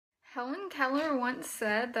Helen Keller once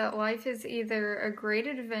said that life is either a great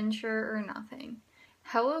adventure or nothing.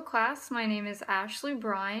 Hello class, my name is Ashley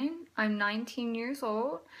Bryan. I'm 19 years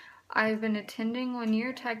old. I've been attending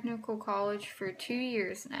Lanier Technical College for 2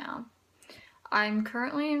 years now. I'm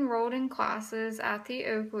currently enrolled in classes at the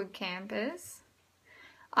Oakwood campus.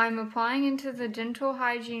 I'm applying into the dental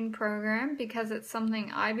hygiene program because it's something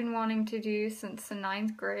I've been wanting to do since the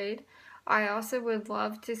 9th grade. I also would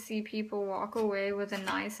love to see people walk away with a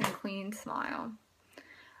nice and clean smile.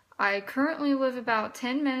 I currently live about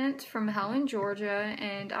 10 minutes from Helen, Georgia,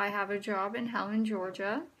 and I have a job in Helen,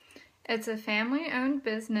 Georgia. It's a family-owned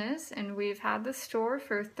business, and we've had the store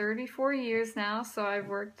for 34 years now, so I've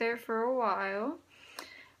worked there for a while.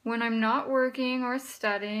 When I'm not working or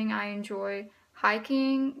studying, I enjoy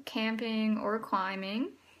hiking, camping, or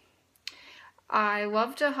climbing. I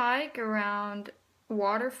love to hike around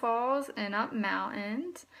waterfalls and up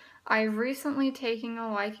mountains. I've recently taken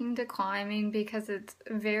a liking to climbing because it's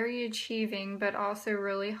very achieving but also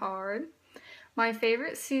really hard. My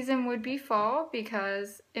favorite season would be fall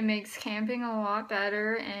because it makes camping a lot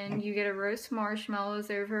better and you get to roast marshmallows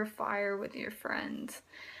over a fire with your friends.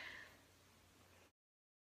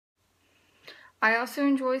 I also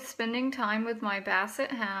enjoy spending time with my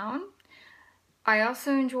Basset Hound. I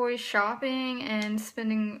also enjoy shopping and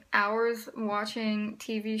spending hours watching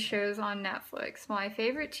TV shows on Netflix. My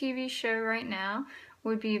favorite TV show right now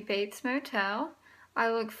would be Bates Motel. I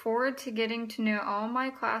look forward to getting to know all my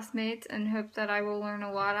classmates and hope that I will learn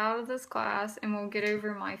a lot out of this class and will get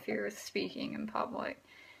over my fear of speaking in public.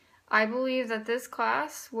 I believe that this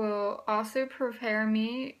class will also prepare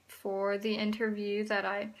me for the interview that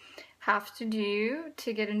I have to do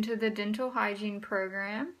to get into the dental hygiene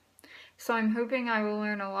program. So I'm hoping I will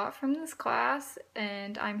learn a lot from this class,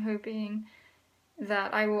 and I'm hoping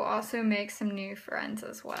that I will also make some new friends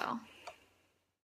as well.